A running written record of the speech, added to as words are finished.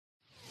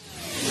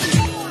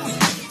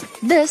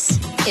This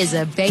is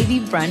a Baby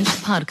Brunch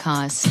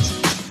podcast.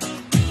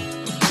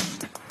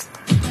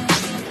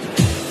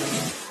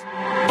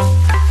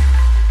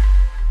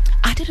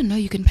 I didn't know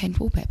you can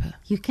paint wallpaper.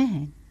 You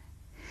can.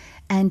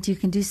 And you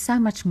can do so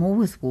much more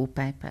with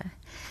wallpaper.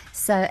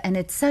 And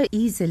it's so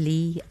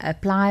easily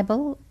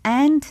applicable,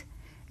 and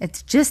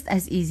it's just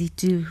as easy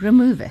to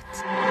remove it.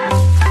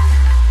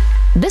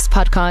 This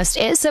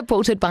podcast is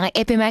supported by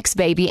Epimax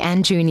Baby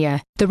and Junior.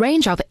 The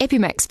range of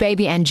Epimax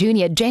Baby and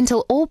Junior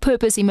gentle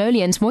all-purpose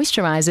emollients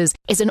moisturizers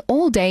is an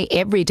all-day,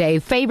 everyday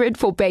favorite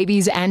for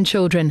babies and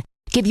children.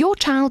 Give your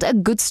child a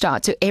good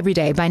start to every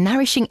day by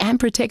nourishing and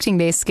protecting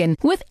their skin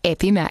with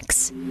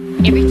Epimax.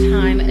 Every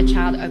time a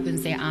child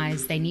opens their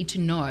eyes, they need to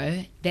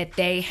know that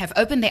they have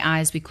opened their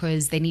eyes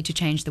because they need to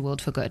change the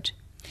world for good.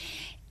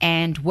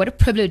 And what a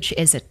privilege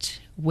is it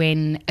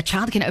when a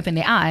child can open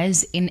their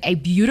eyes in a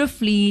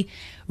beautifully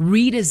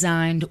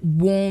redesigned,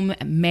 warm,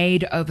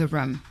 made-over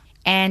room.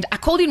 And I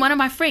called in one of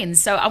my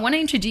friends, so I want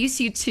to introduce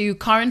you to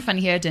Karen van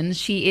Heerden.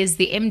 She is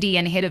the MD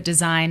and Head of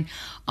Design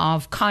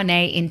of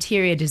Carnet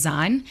Interior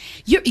Design.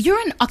 You're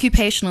an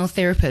occupational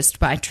therapist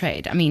by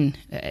trade. I mean,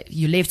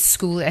 you left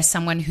school as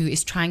someone who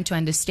is trying to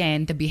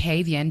understand the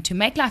behavior and to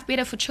make life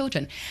better for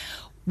children.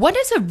 What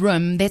is a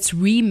room that's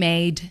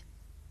remade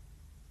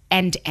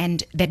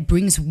and that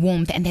brings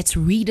warmth and that's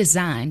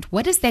redesigned?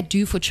 What does that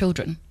do for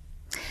children?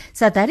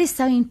 So that is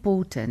so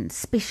important,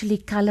 especially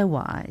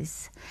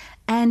color-wise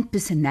and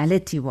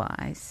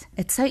personality-wise.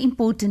 It's so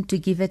important to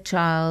give a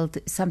child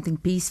something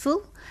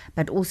peaceful,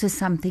 but also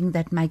something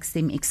that makes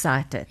them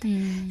excited.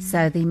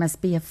 So there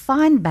must be a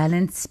fine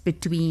balance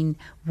between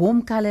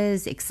warm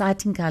colors,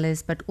 exciting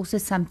colors, but also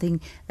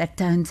something that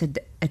tones it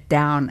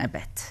down a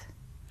bit.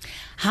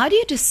 How do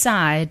you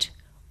decide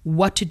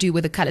what to do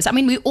with the colors? I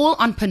mean, we're all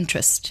on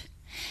Pinterest.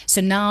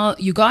 So now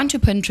you go onto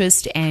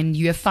Pinterest and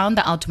you have found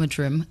the ultimate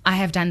room. I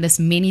have done this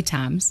many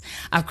times.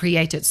 I've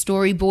created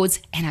storyboards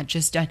and I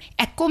just don't.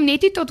 Ek kom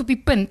net nie tot op die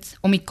punt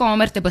om die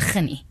kamer te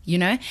begin nie, you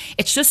know?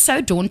 It's just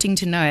so daunting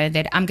to know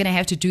that I'm going to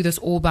have to do this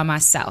all by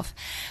myself.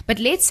 But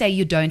let's say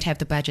you don't have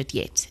the budget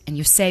yet and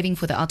you're saving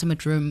for the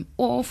ultimate room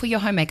or for your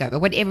home makeover,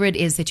 whatever it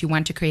is that you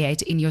want to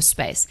create in your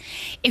space.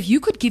 If you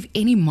could give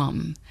any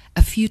mom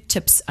a few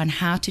tips on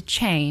how to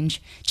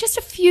change just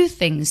a few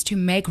things to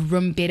make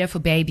room better for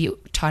baby,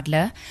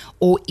 toddler,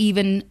 or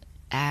even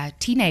a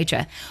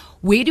teenager,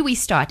 where do we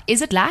start?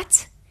 Is it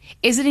light?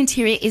 Is it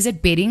interior? Is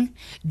it bedding?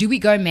 Do we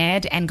go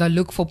mad and go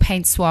look for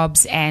paint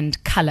swabs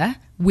and color?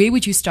 Where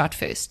would you start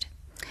first?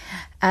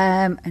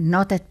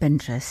 Not at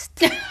Pinterest.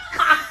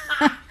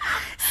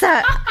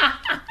 So,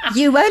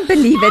 you won't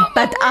believe it,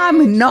 but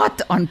I'm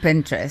not on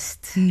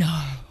Pinterest.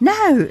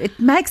 No, it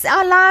makes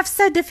our lives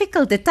so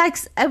difficult. It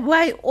takes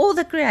away all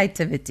the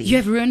creativity. You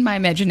have ruined my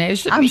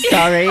imagination. I'm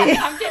sorry.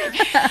 I'm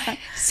kidding.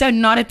 So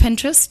not at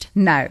Pinterest?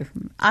 No,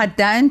 I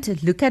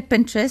don't look at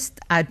Pinterest.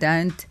 I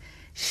don't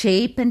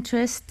share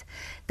Pinterest.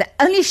 The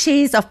only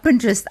shares of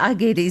Pinterest I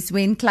get is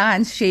when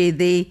clients share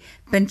their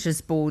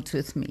Pinterest boards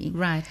with me.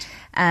 Right.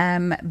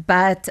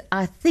 But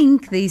I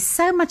think there's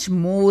so much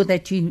more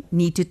that you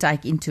need to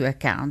take into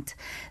account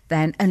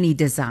than only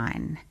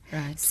design.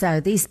 Right. So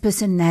there's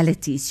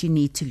personalities you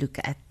need to look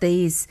at.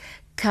 There's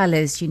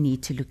colors you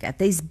need to look at.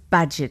 There's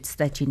budgets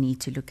that you need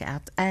to look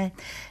at and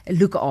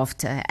look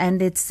after.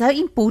 And it's so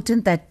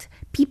important that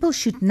people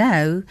should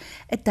know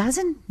it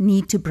doesn't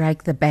need to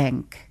break the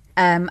bank.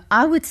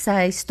 I would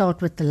say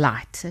start with the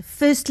light.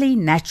 Firstly,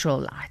 natural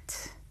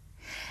light.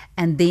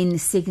 And then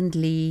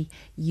secondly,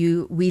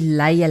 we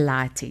layer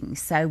lighting.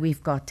 So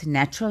we've got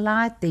natural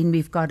light, then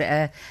we've got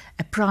a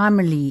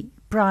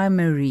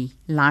primary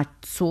light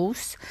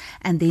source,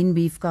 and then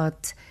we've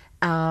got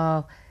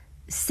our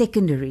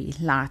secondary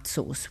light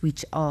source,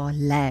 which are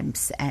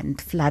lamps and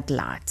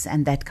floodlights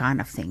and that kind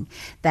of thing,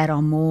 that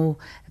are more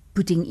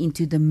putting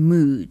into the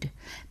mood.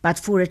 But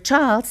for a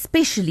child,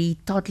 especially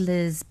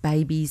toddlers,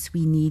 babies,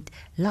 we need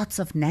lots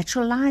of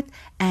natural light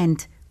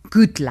and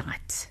good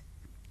light.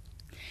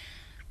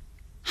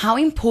 How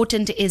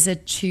important is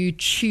it to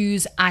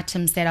choose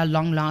items that are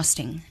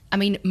long-lasting? I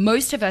mean,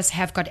 most of us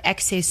have got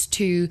access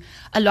to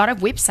a lot of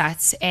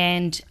websites,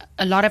 and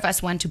a lot of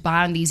us want to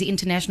buy on these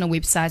international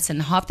websites,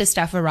 and half the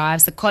stuff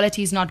arrives, the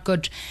quality is not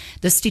good,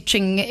 the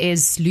stitching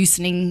is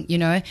loosening, you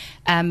know.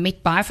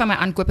 Met baie van my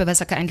aankope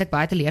was ek eintlik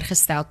baie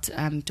teleurgesteld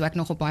toe ek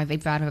nog op baie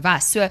webwerwe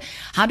was. So,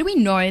 how do we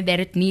know that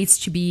it needs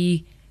to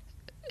be,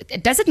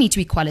 does it need to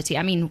be quality?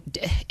 I mean,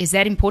 is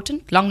that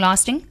important,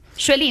 long-lasting?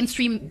 Surely in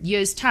 3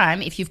 years'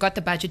 time, if you've got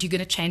the budget, you're going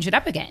to change it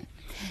up again.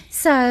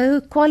 So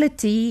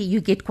quality,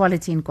 you get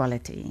quality in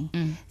quality.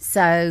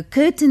 So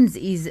curtains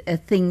is a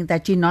thing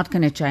that you're not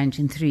going to change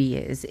in 3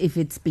 years if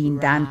it's been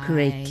done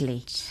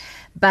correctly.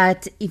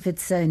 But if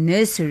it's a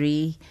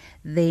nursery,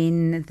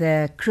 then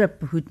the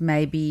crib would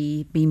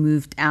maybe be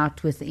moved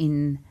out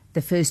within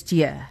the first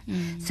year.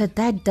 So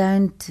that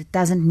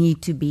doesn't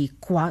need to be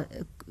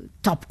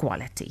top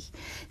quality.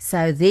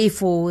 So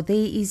therefore, there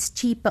is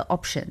cheaper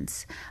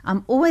options.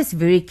 I'm always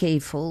very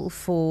careful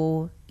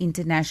for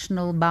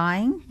international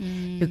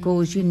buying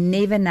because you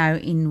never know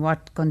in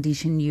what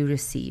condition you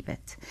receive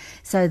it.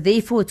 So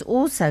therefore, it's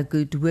also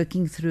good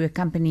working through a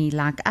company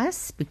like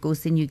us,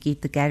 because then you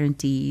get the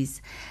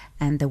guarantees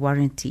and the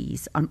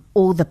warranties on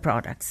all the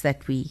products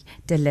that we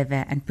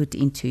deliver and put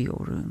into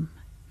your room.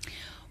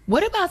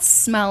 What about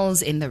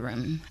smells in the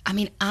room? I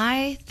mean,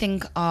 I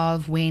think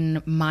of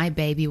when my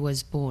baby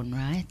was born,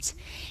 right?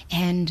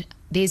 And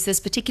there's this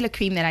particular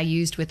cream that I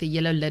used with a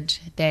yellow lid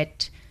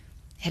that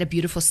had a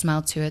beautiful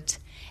smell to it.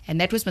 And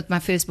that was with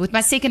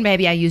my second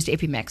baby, I used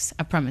Epimax,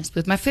 I promised.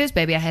 With my first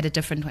baby, I had a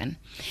different one.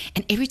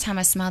 And every time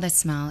I smell that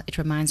smell, it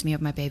reminds me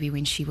of my baby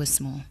when she was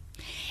small.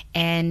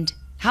 And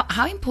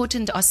how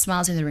important are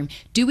smells in the room?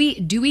 Do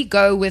we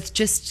go with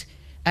just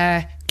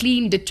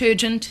clean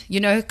detergent,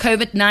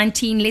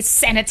 COVID-19,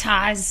 let's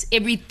sanitize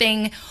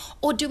everything?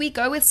 Or do we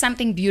go with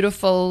something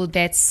beautiful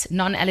that's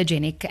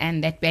non-allergenic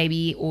and that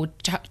baby or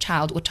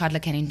child or toddler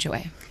can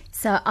enjoy?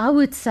 So I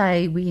would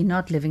say we're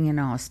not living in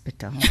a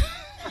hospital.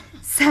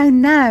 So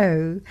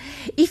no,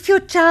 if your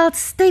child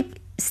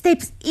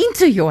steps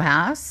into your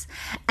house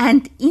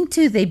and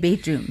into their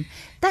bedroom,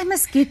 they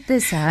must get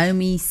this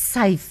homey,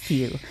 safe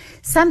feel.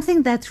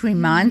 Something that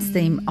reminds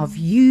them of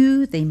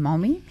you, their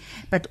mommy,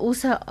 but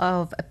also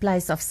of a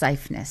place of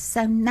safeness.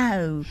 So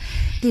no,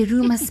 the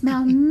room must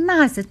smell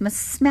nice. It must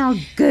smell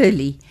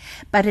girly,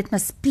 but it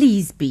must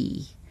please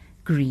be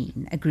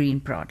green, a green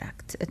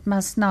product. It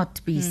must not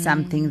be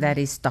something that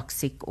is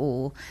toxic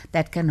or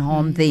that can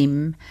harm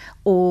them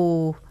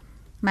or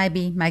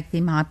maybe make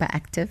them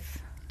hyperactive.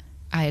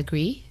 I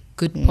agree.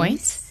 Good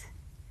point.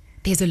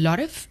 There's a lot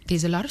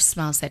of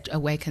smells that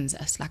awakens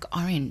us, like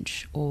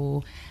orange,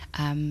 or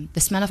the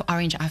smell of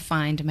orange I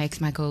find makes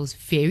my girls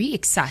very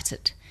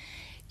excited,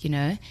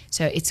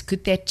 So it's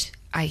good that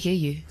I hear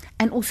you.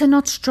 And also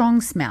not strong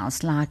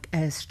smells like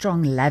a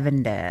strong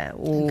lavender,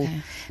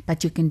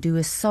 but you can do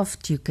a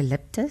soft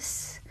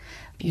eucalyptus,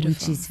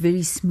 which is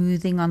very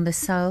smoothing on the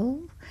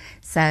soul.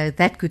 So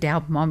that could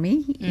help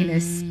mommy in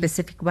a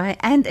specific way.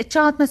 And a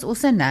child must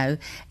also know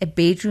a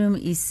bedroom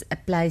is a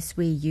place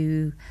where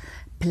you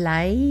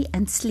play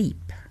and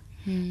sleep.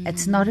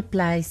 It's not a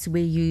place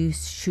where you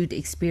should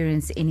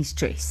experience any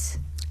stress.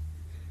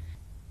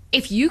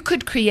 If you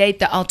could create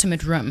the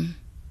ultimate room,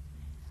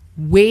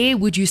 where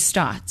would you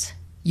start?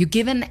 You're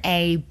given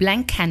a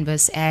blank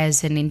canvas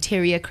as an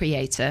interior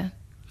creator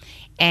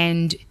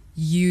and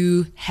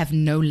you have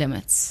no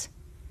limits.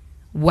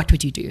 What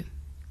would you do?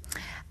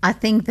 I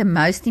think the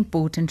most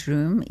important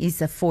room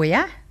is a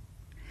foyer.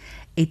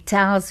 It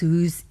tells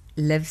who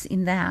lives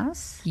in the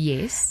house.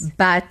 Yes.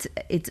 But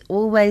it's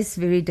always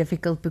very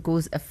difficult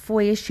because a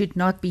foyer should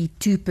not be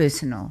too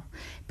personal,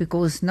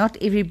 because not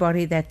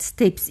everybody that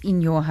steps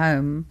in your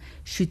home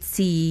should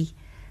see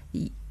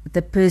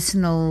the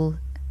personal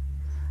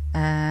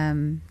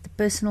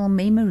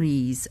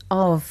memories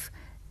of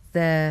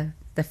the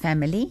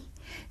family.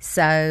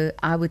 So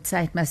I would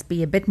say it must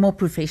be a bit more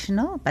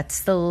professional, but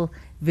still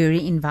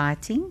very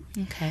inviting.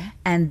 Okay.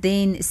 And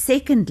then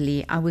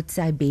secondly, I would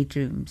say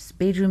bedrooms.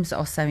 Bedrooms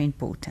are so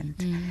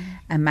important.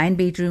 A main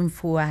bedroom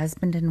for a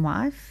husband and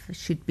wife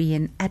should be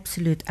an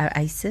absolute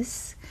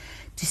oasis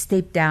to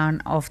step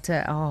down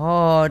after a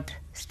hard,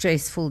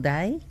 stressful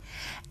day.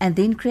 And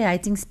then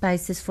creating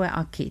spaces for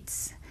our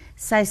kids.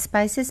 Safe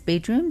spaces,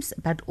 bedrooms,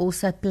 but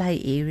also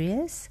play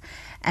areas.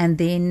 And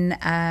then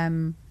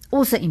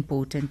also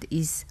important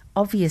is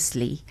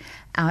obviously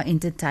our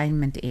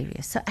entertainment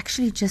area. So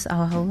actually just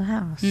our whole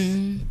house.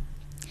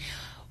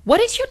 What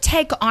is your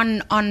take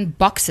on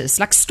boxes,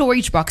 like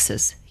storage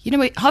boxes?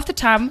 Half the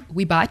time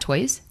we buy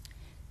toys,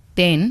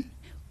 then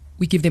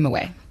we give them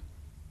away.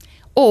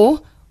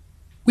 Or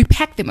we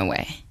pack them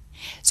away.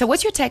 So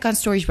what's your take on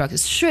storage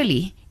boxes?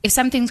 Surely, if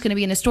something's going to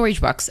be in a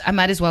storage box, I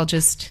might as well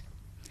just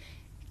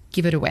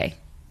give it away.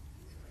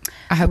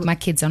 I hope my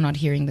kids are not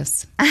hearing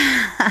this.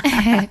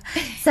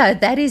 So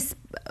that is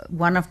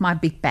one of my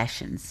big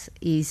passions,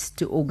 is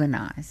to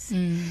organize.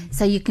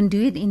 So you can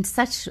do it in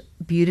such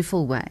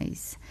beautiful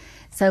ways.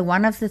 So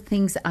one of the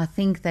things I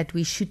think that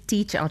we should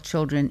teach our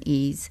children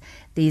is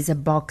there's a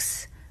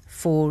box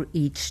for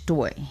each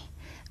toy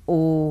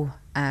or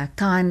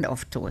kind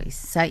of toys.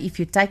 So if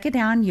you take it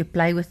down, you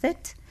play with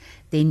it,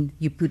 then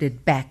you put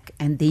it back,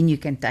 and then you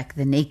can take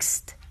the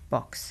next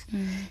box.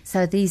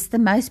 So there's the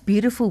most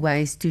beautiful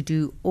ways to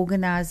do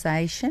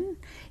organization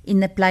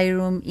in a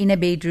playroom, in a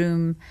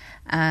bedroom.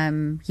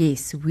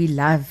 Yes, we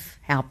love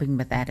helping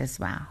with that as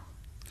well.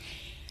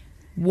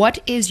 What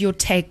is your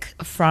take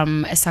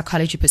from a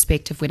psychology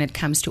perspective when it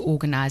comes to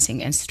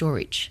organizing and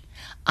storage?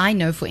 I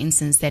know, for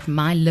instance, that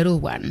my little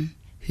one,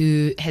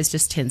 who has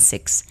just turned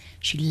 6,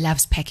 she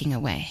loves packing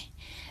away.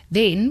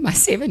 Then my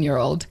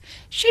 7-year-old,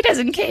 she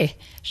doesn't care.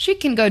 She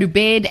can go to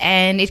bed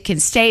and it can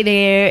stay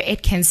there.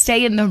 It can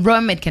stay in the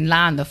room. It can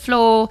lie on the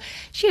floor.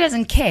 She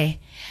doesn't care.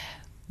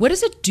 What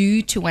does it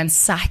do to one's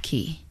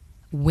psyche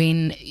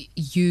when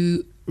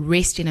you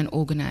rest in an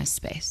organized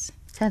space?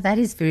 So that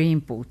is very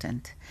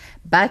important.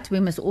 But we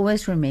must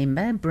always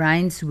remember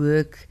brains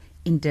work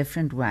in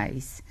different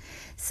ways.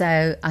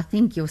 So I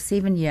think your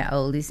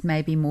 7-year-old is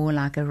maybe more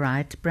like a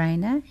right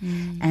brainer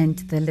and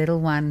the little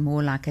one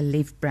more like a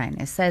left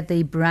brainer. So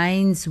their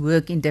brains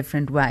work in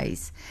different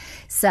ways.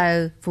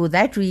 So for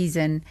that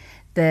reason,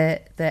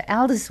 the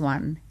eldest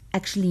one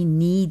actually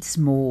needs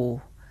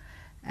more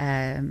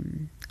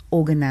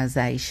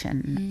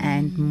organization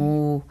and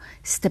more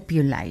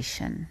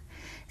stipulation.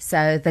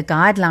 So the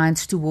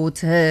guidelines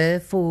towards her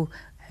for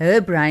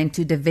her brain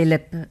to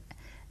develop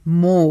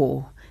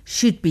more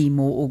should be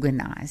more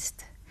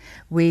organized.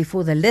 Where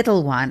for the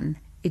little one,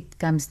 it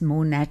comes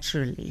more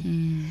naturally.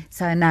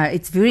 So no,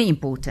 it's very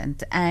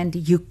important. And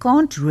you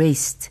can't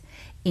rest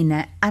in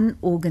an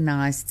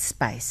unorganized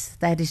space.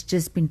 That has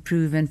just been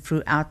proven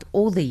throughout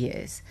all the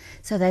years.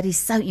 So that is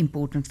so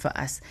important for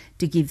us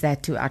to give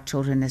that to our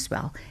children as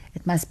well.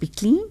 It must be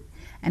clean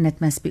and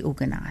it must be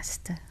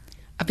organized.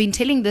 I've been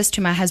telling this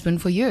to my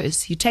husband for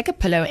years. You take a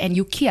pillow and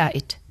you kia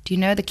it. Do you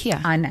know the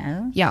kia? I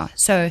know. Yeah.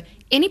 So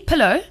any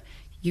pillow,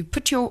 you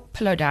put your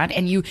pillow down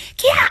and you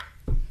kia,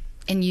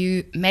 and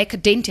you make a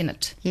dent in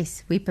it.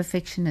 Yes, we're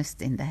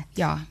perfectionists in that.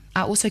 Yeah.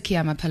 I also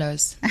kia my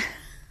pillows.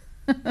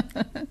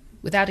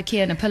 Without a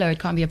kia and a pillow, it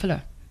can't be a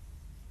pillow.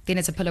 Then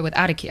it's a pillow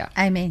without a kia.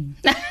 Amen.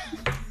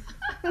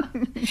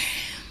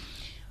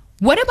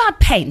 What about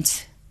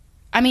paint?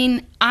 I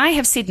mean, I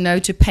have said no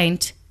to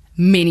paint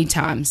many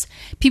times.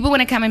 People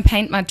want to come and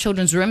paint my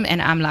children's room,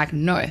 and I'm like,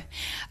 no.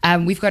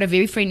 We've got a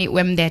very friendly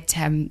whim that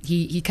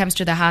he comes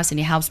to the house and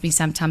he helps me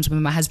sometimes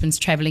when my husband's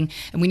traveling.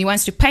 And when he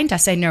wants to paint, I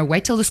say, no,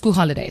 wait till the school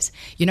holidays.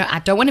 You know, I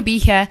don't want to be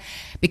here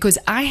because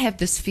I have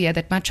this fear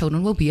that my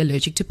children will be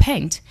allergic to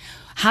paint.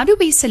 How do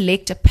we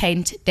select a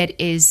paint that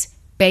is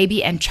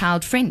baby and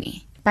child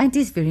friendly? Paint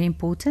is very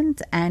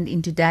important, and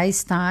in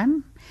today's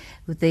time,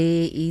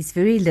 there is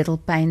very little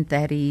paint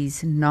that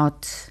is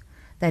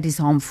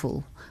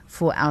harmful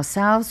for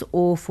ourselves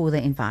or for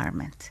the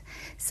environment.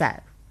 So,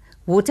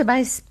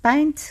 water-based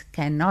paint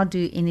cannot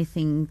do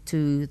anything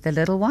to the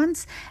little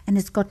ones, and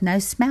it's got no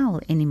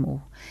smell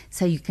anymore.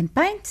 So you can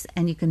paint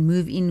and you can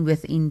move in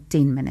within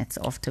 10 minutes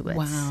afterwards.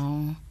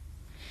 Wow.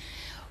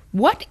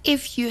 What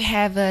if you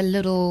have a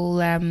little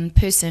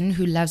person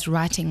who loves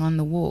writing on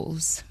the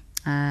walls?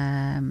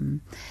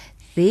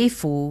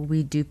 Therefore,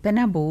 we do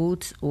pinner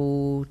boards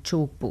or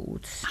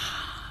chalkboards.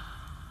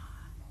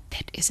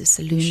 That is a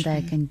solution.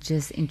 Then they can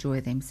just enjoy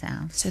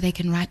themselves. So they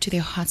can write to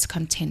their heart's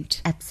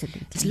content.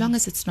 Absolutely. As long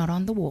as it's not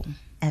on the wall.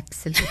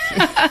 Absolutely.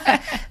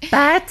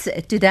 But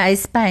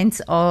today's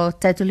paints are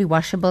totally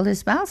washable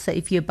as well. So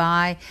if you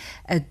buy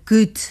a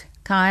good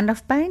kind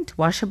of paint,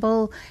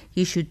 washable,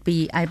 you should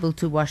be able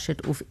to wash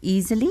it off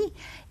easily,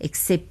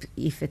 except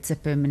if it's a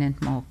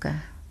permanent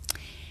marker.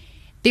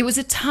 There was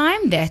a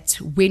time that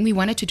when we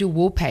wanted to do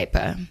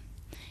wallpaper,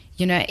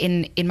 you know,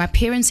 in my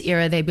parents'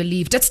 era, they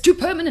believed it's too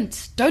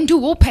permanent. Don't do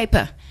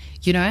wallpaper.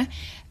 You know,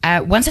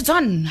 once it's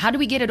on, how do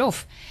we get it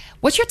off?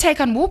 What's your take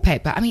on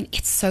wallpaper? I mean,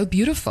 it's so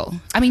beautiful.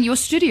 I mean, your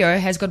studio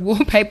has got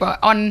wallpaper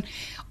on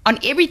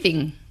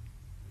everything.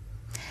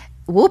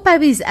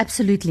 Wallpaper is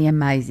absolutely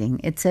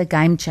amazing. It's a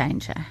game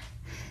changer.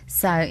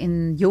 So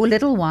in your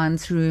little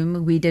one's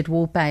room, we did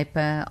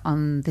wallpaper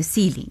on the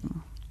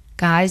ceiling.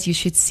 Guys, you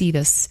should see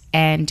this.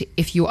 And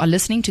if you are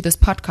listening to this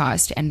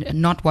podcast and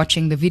not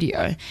watching the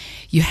video,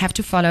 you have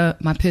to follow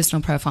my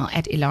personal profile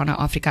at Ilana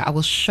Africa. I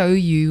will show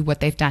you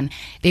what they've done.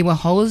 There were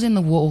holes in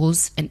the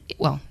walls, and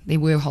well, there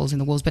were holes in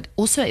the walls, but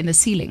also in the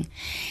ceiling.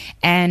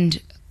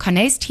 And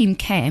Karen's team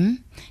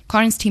came,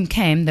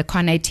 the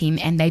Kane team,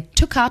 and they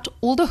took out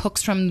all the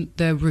hooks from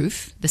the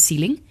roof, the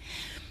ceiling.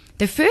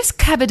 They first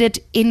covered it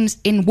in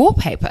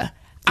wallpaper.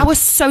 I was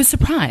so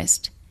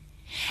surprised.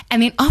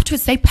 And then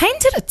afterwards, they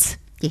painted it.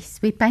 Yes,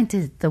 we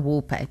painted the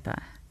wallpaper.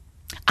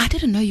 I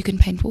didn't know you can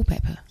paint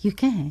wallpaper. You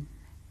can.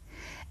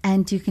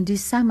 And you can do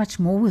so much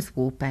more with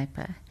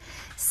wallpaper.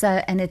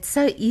 So, and it's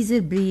so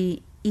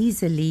easily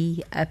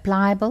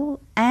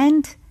applicable,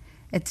 and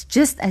it's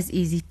just as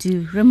easy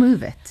to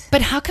remove it.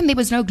 But how come there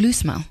was no glue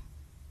smell?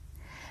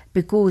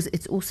 Because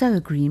it's also a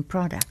green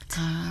product.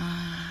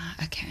 Ah,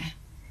 okay.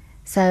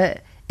 So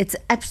it's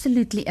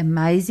absolutely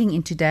amazing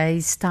in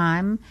today's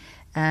time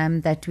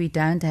that we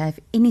don't have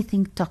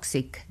anything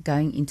toxic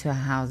going into our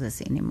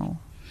houses anymore.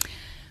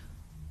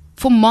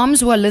 For moms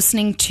who are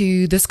listening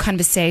to this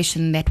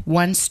conversation that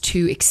wants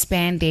to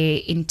expand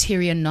their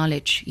interior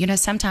knowledge, you know,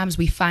 sometimes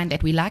we find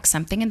that we like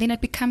something and then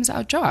it becomes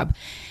our job.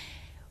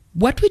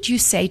 What would you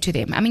say to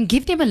them? I mean,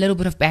 give them a little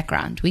bit of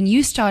background. When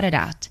you started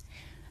out,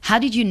 how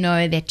did you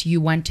know that you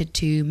wanted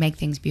to make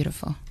things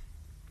beautiful?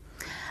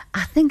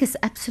 I think it's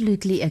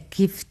absolutely a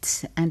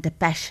gift and a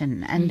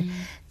passion, and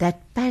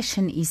that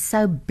passion is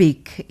so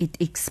big it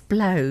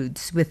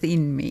explodes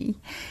within me.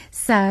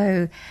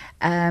 So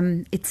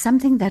it's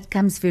something that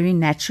comes very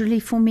naturally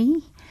for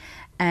me,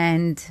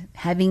 and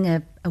having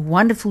a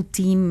wonderful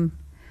team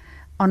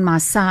on my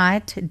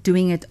side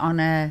doing it on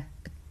a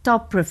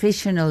top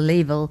professional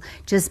level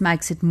just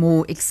makes it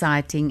more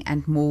exciting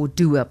and more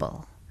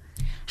doable.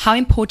 How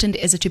important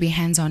is it to be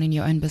hands-on in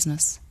your own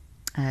business?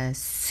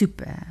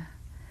 super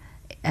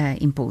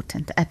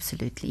important.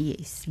 Absolutely,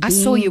 yes. I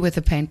saw you with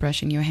a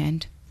paintbrush in your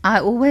hand. I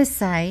always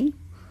say,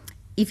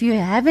 if you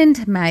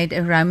haven't made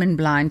a Roman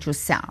blind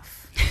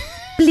yourself,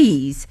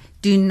 please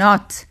do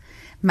not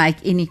make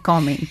any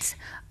comments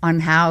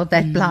on how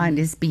that blind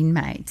has been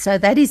made. So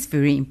that is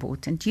very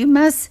important. You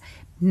must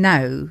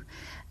know,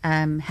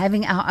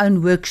 having our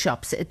own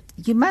workshops,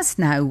 you must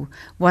know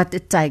what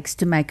it takes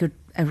to make a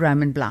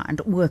Roman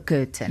blind or a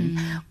curtain,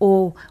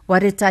 or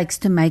what it takes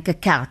to make a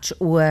couch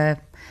or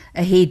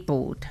a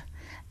headboard.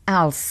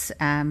 Else,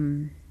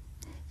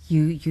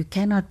 you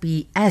cannot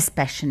be as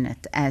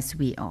passionate as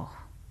we are.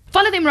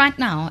 Follow them right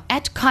now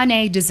at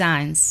Kane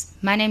Designs.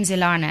 My name's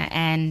Ilana,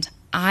 and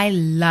I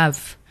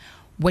love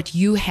what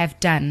you have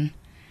done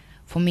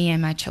for me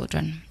and my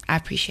children. I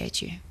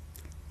appreciate you.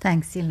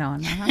 Thanks,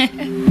 Ilana.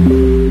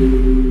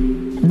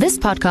 This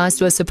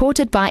podcast was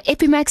supported by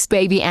Epimax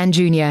Baby and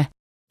Junior.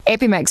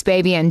 Epimax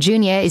Baby and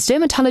Junior is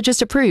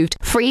dermatologist approved,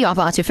 free of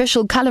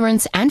artificial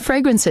colorants and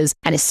fragrances,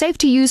 and is safe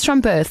to use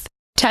from birth.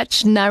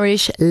 Touch,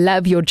 nourish,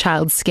 love your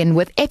child's skin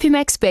with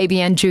Epimax Baby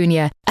and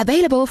Junior.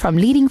 Available from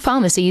leading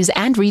pharmacies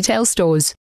and retail stores.